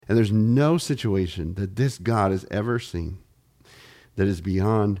And there's no situation that this God has ever seen that is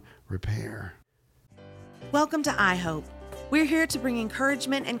beyond repair. Welcome to iHope. We're here to bring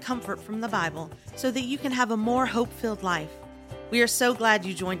encouragement and comfort from the Bible so that you can have a more hope-filled life. We are so glad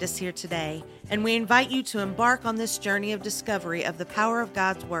you joined us here today, and we invite you to embark on this journey of discovery of the power of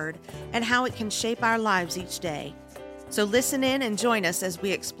God's Word and how it can shape our lives each day. So listen in and join us as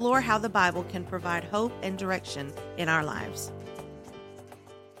we explore how the Bible can provide hope and direction in our lives.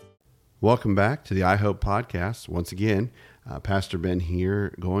 Welcome back to the iHope podcast. Once again, Pastor Ben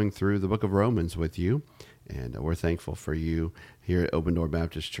here going through the book of Romans with you. And we're thankful for you here at Open Door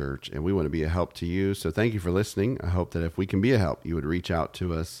Baptist Church. And we want to be a help to you. So thank you for listening. I hope that if we can be a help, you would reach out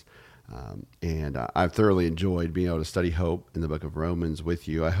to us. I've thoroughly enjoyed being able to study hope in the book of Romans with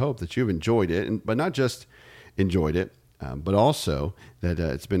you. I hope that you've enjoyed it, but not just enjoyed it, but also that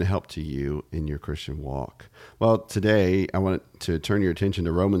it's been a help to you in your Christian walk. Well, today I want to turn your attention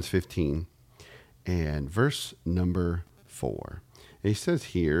to Romans 15 and verse number 4. And he says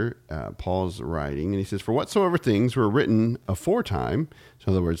here, Paul's writing, and he says, "For whatsoever things were written aforetime," so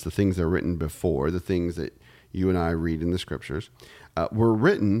in other words, the things that are written before, the things that you and I read in the scriptures, were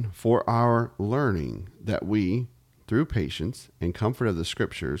written for our learning, that we, through patience and comfort of the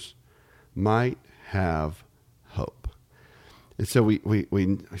scriptures, might have hope. And so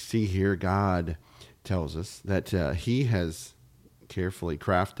we see here God tells us that he has carefully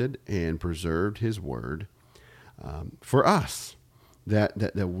crafted and preserved his word for us,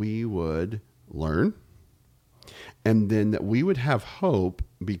 that we would learn, and then that we would have hope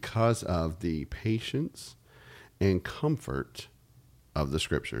because of the patience and comfort of the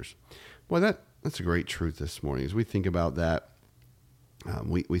scriptures. Boy, that's a great truth this morning. As we think about that,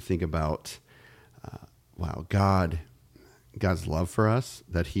 we think about, God's love for us,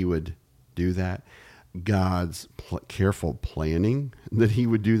 that he would do that. God's careful planning, that he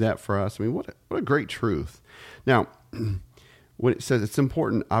would do that for us. I mean, what a great truth. Now, when it says it's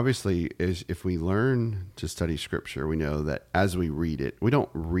important, obviously, is if we learn to study scripture, we know that as we read it, we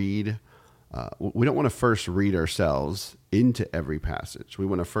don't want to first read ourselves into every passage. We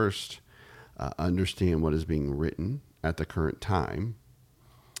want to first understand what is being written at the current time.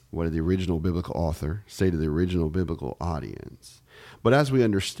 What did the original biblical author say to the original biblical audience? But as we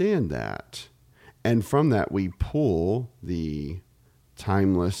understand that, and from that we pull the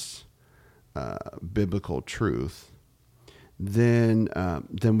timeless biblical truth, then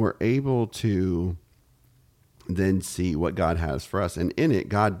we're able to then see what God has for us. And in it,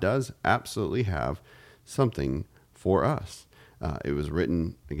 God does absolutely have something for us. It was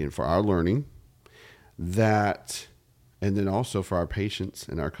written, again, for our learning, and then also for our patience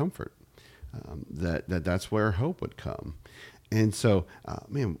and our comfort, that's where hope would come. And so,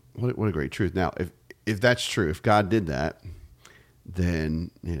 man, what a great truth. Now, if that's true, if God did that,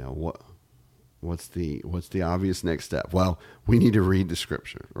 then, what's the obvious next step? Well, we need to read the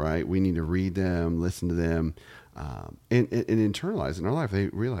scripture, right? We need to read them, listen to them, and internalize in our life. They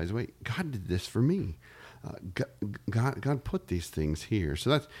realize, wait, God did this for me. God put these things here.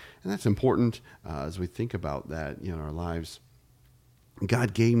 So that's important as we think about that, in our lives.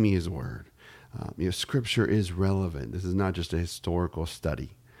 God gave me his word. Scripture is relevant. This is not just a historical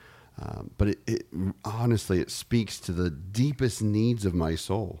study, but it honestly, it speaks to the deepest needs of my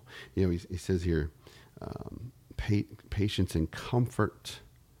soul. He says here, patience and comfort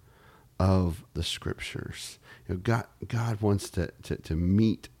of the scriptures. God wants to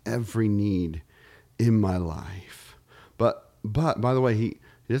meet every need in my life, but by the way, he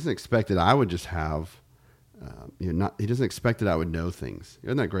doesn't expect that I would just have, he doesn't expect that I would know things.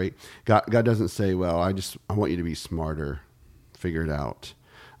 Isn't that great? God doesn't say, well, I want you to be smarter, figure it out.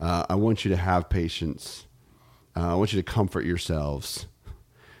 I want you to have patience. I want you to comfort yourselves.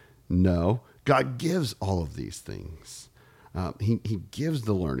 No, God gives all of these things. He gives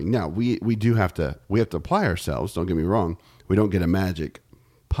the learning. Now we have to apply ourselves. Don't get me wrong. We don't get a magic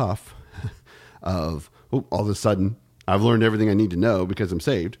puff of, all of a sudden I've learned everything I need to know because I'm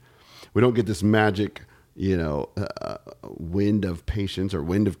saved. We don't get this magic, wind of patience or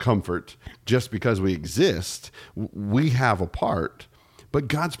wind of comfort just because we exist. We have a part, but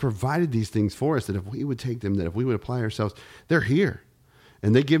God's provided these things for us that if we would take them, that if we would apply ourselves, they're here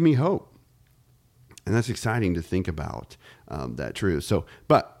and they give me hope. And that's exciting to think about, that truth. So,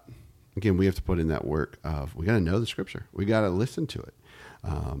 but again, we have to put in that work of, we got to know the scripture. We got to listen to it.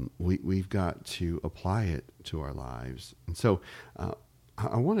 We've got to apply it to our lives. And so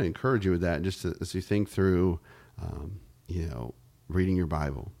I want to encourage you with that, just as you think through, reading your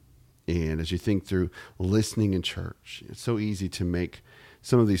Bible, and as you think through listening in church. It's so easy to make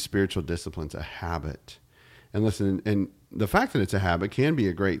some of these spiritual disciplines a habit. And listen, and the fact that it's a habit can be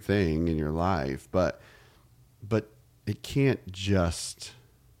a great thing in your life, but it can't just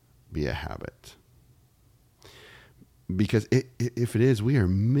be a habit. Because if it is, we are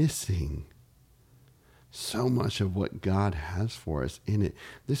missing so much of what God has for us in it.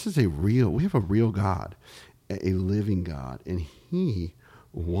 We have a real God, a living God, and he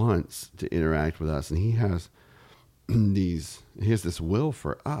wants to interact with us, and he has this will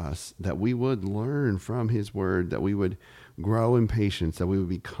for us that we would learn from his word, that we would grow in patience, that we would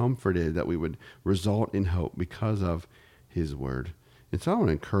be comforted, that we would result in hope because of his word. And so I want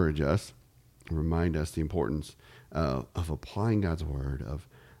to encourage us, remind us the importance of applying God's word,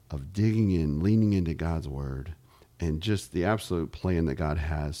 of digging in, leaning into God's word, and just the absolute plan that God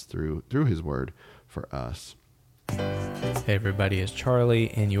has through his word for us. Hey everybody, it's Charlie,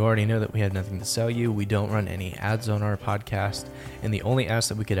 and you already know that we have nothing to sell you. We don't run any ads on our podcast, and the only ask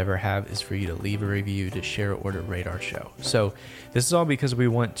that we could ever have is for you to leave a review, to share, or to rate our show. So this is all because we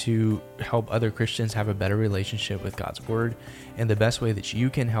want to help other Christians have a better relationship with God's word, and the best way that you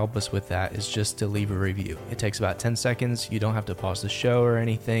can help us with that is just to leave a review. It takes about 10 seconds. You don't have to pause the show or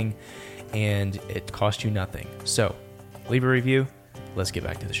anything, and it costs you nothing. So leave a review. Let's get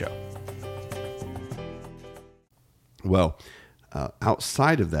back to the show. Well,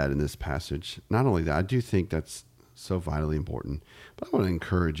 outside of that in this passage, not only that, I do think that's so vitally important, but I want to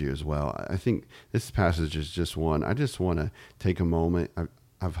encourage you as well. I think this passage is just one. I just want to take a moment.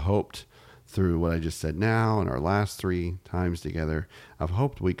 I've hoped through what I just said now and our last 3 times together, I've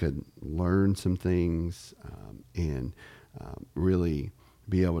hoped we could learn some things and really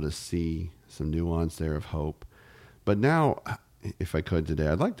be able to see some nuance there of hope. But now, if I could today,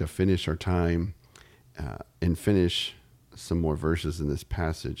 I'd like to finish our time and finish some more verses in this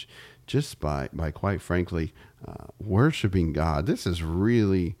passage just by quite frankly, worshiping God. This is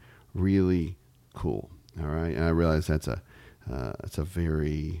really, really cool. All right. And I realize that's a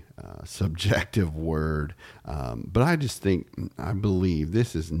very subjective word. But I believe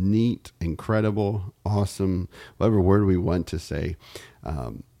this is neat, incredible, awesome, whatever word we want to say.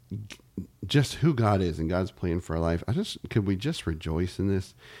 Just who God is and God's plan for our life. Could we just rejoice in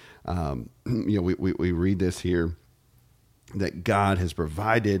this? We read this here that God has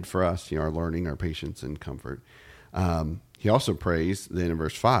provided for us, our learning, our patience, and comfort. He also prays then in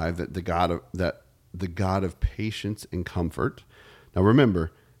verse 5 that the God of patience and comfort. Now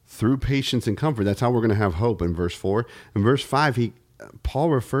remember, through patience and comfort, that's how we're going to have hope. In verse 4, in verse 5, Paul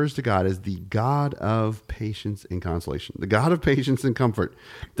refers to God as the God of patience and consolation, the God of patience and comfort.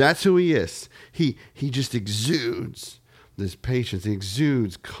 That's who he is. He just exudes this patience, he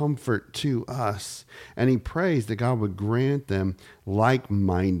exudes comfort to us. And he prays that God would grant them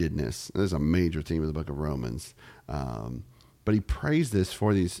like-mindedness. This is a major theme of the book of Romans. But he prays this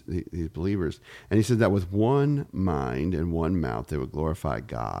for these believers. And he said that with one mind and one mouth, they would glorify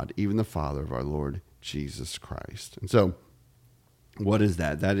God, even the Father of our Lord Jesus Christ. And so what is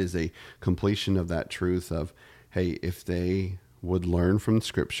that? That is a completion of that truth of, hey, if they would learn from the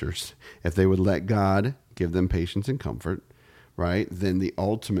scriptures, if they would let God give them patience and comfort, right, then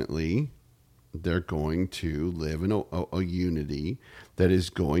ultimately they're going to live in a unity that is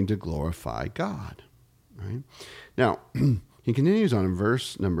going to glorify God, right? Now, he continues on in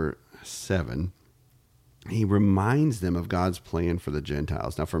verse number 7. He reminds them of God's plan for the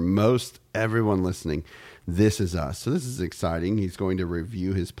Gentiles. Now, for most everyone listening, this is us. So this is exciting. He's going to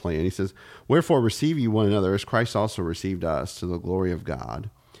review his plan. He says, "Wherefore receive ye one another as Christ also received us to the glory of God.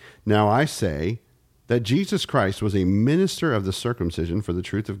 Now I say that Jesus Christ was a minister of the circumcision for the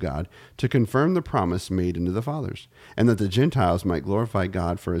truth of God, to confirm the promise made unto the fathers, and that the Gentiles might glorify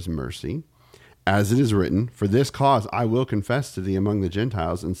God for his mercy. As it is written, for this cause I will confess to thee among the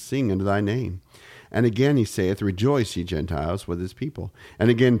Gentiles, and sing unto thy name. And again he saith, Rejoice, ye Gentiles, with his people. And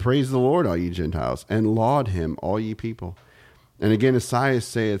again, praise the Lord, all ye Gentiles, and laud him, all ye people. And again, Esaias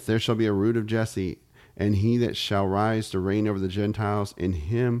saith, There shall be a root of Jesse, and he that shall rise to reign over the Gentiles, in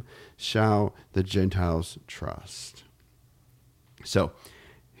him shall the Gentiles trust." So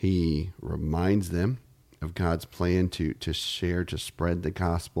he reminds them of God's plan to share, to spread the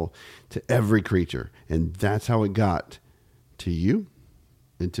gospel to every creature. And that's how it got to you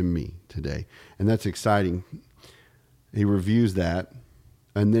and to me today. And that's exciting. He reviews that.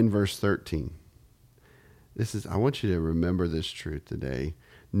 And then verse 13. I want you to remember this truth today.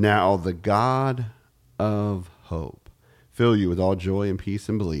 Now the God of hope fill you with all joy and peace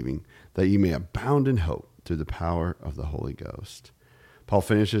in believing, that you may abound in hope through the power of the Holy Ghost. Paul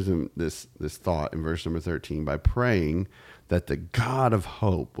finishes this thought in verse number 13 by praying that the God of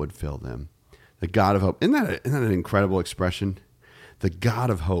hope would fill them. The God of hope. Isn't that an incredible expression? The God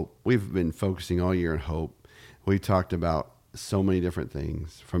of hope. We've been focusing all year on hope. We talked about so many different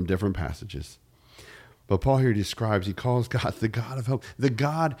things from different passages. But Paul here describes, he calls God the God of hope, the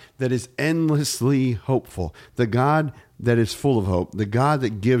God that is endlessly hopeful, the God that is full of hope, the God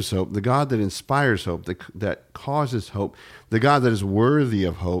that gives hope, the God that inspires hope, that causes hope, the God that is worthy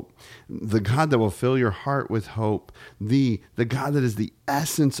of hope, the God that will fill your heart with hope, the God that is the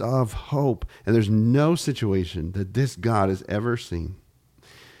essence of hope. And there's no situation that this God has ever seen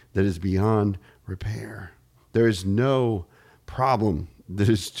that is beyond repair. There is no problem that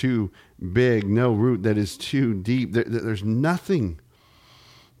is too big, no root that is too deep. There's nothing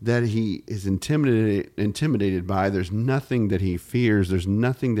that he is intimidated by. There's nothing that he fears. There's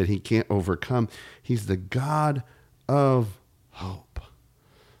nothing that he can't overcome. He's the God of hope.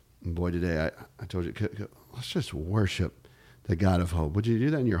 And boy, today I told you, let's just worship the God of hope. Would you do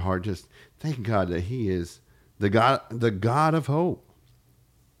that in your heart? Just thank God that he is the God of hope.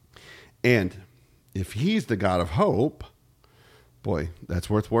 And if he's the God of hope, boy, that's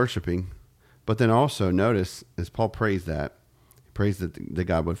worth worshiping. But then also notice, as Paul prays that, he prays that the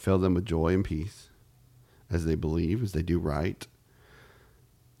God would fill them with joy and peace as they believe, as they do right.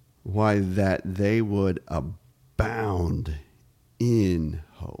 Why, that they would abound in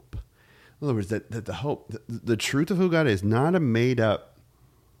hope. In other words, that the hope, the truth of who God is, not a made up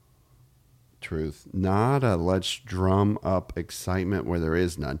truth, not a let's drum up excitement where there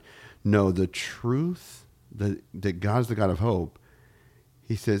is none. No, the truth that God's the God of hope.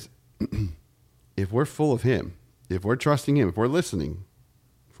 He says, if we're full of him, if we're trusting him, if we're listening,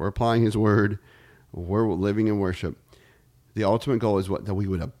 if we're applying his word, if we're living in worship, the ultimate goal is that we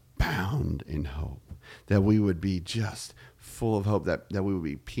would abound in hope, that we would be just full of hope, that we would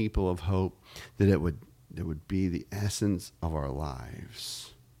be people of hope, that it would be the essence of our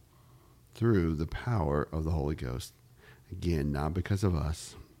lives through the power of the Holy Ghost. Again, not because of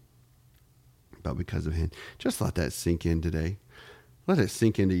us, but because of him. Just let that sink in today. Let it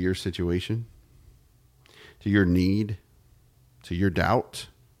sink into your situation, to your need, to your doubt,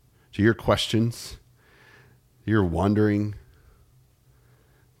 to your questions, to your wondering,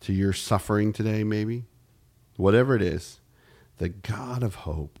 to your suffering today, maybe. Whatever it is, the God of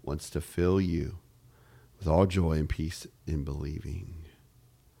hope wants to fill you with all joy and peace in believing.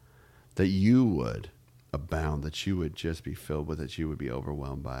 That you would abound, that you would just be filled with, that you would be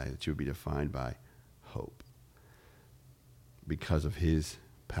overwhelmed by, that you would be defined by hope because of his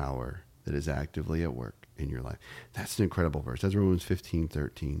power that is actively at work in your life. That's an incredible verse. That's Romans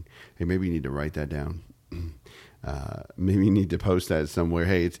 15:13. Hey, maybe you need to write that down. Maybe you need to post that somewhere.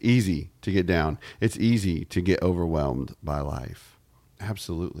 Hey, it's easy to get down. It's easy to get overwhelmed by life.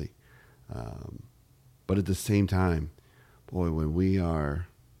 Absolutely. But at the same time, boy, when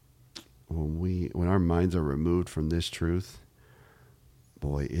our minds are removed from this truth,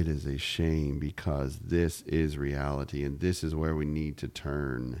 boy, it is a shame, because this is reality, and this is where we need to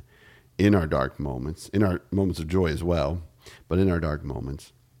turn in our dark moments, in our moments of joy as well, but in our dark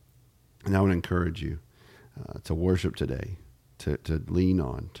moments. And I would encourage you to worship today, to lean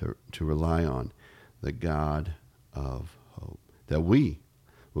on, to rely on the God of hope, that we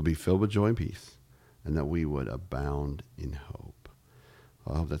will be filled with joy and peace, and that we would abound in hope.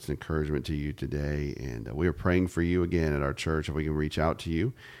 I hope that's an encouragement to you today. And we are praying for you again at our church. If we can reach out to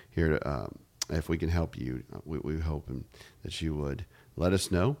you here, if we can help you, we hope that you would let us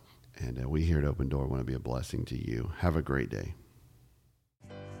know. And we here at Open Door want to be a blessing to you. Have a great day.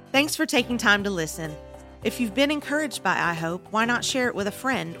 Thanks for taking time to listen. If you've been encouraged by iHope, why not share it with a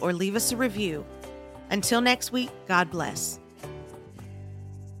friend or leave us a review? Until next week, God bless.